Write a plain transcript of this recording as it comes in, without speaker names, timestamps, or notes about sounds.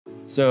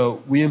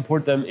So we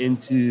import them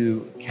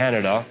into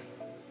Canada,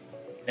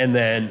 and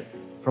then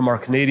from our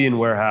Canadian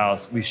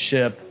warehouse, we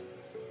ship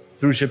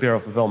through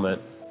ShipHero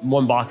fulfillment,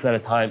 one box at a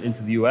time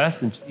into the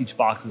US, and each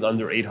box is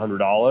under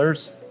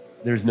 $800.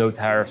 There's no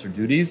tariffs or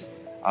duties.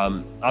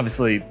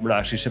 Obviously, we're not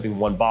actually shipping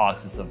one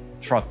box. It's a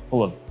truck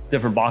full of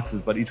different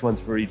boxes, but each one's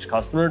for each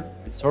customer.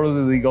 It's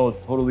totally legal,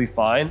 it's totally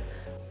fine.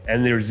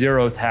 And there's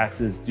zero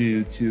taxes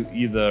due to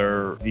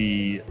either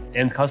the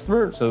end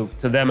customer. So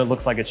to them, it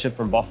looks like it's shipped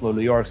from Buffalo,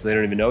 New York, so they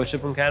don't even know it's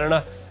shipped from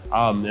Canada.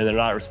 And they're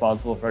not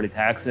responsible for any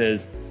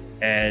taxes.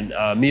 And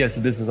me as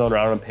a business owner,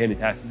 I don't pay any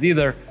taxes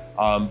either,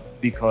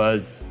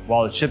 because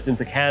while it's shipped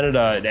into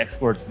Canada, it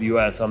exports to the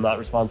US, so I'm not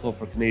responsible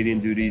for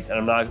Canadian duties, and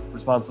I'm not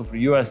responsible for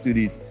US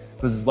duties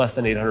because it's less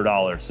than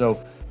 $800.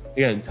 So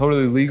again,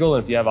 totally legal.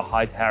 And if you have a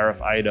high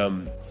tariff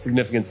item,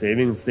 significant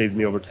savings. It saves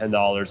me over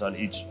 $10 on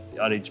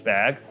each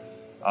bag,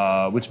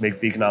 which makes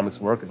the economics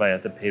work. If I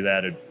had to pay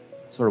that, it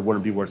sort of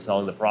wouldn't be worth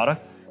selling the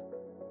product.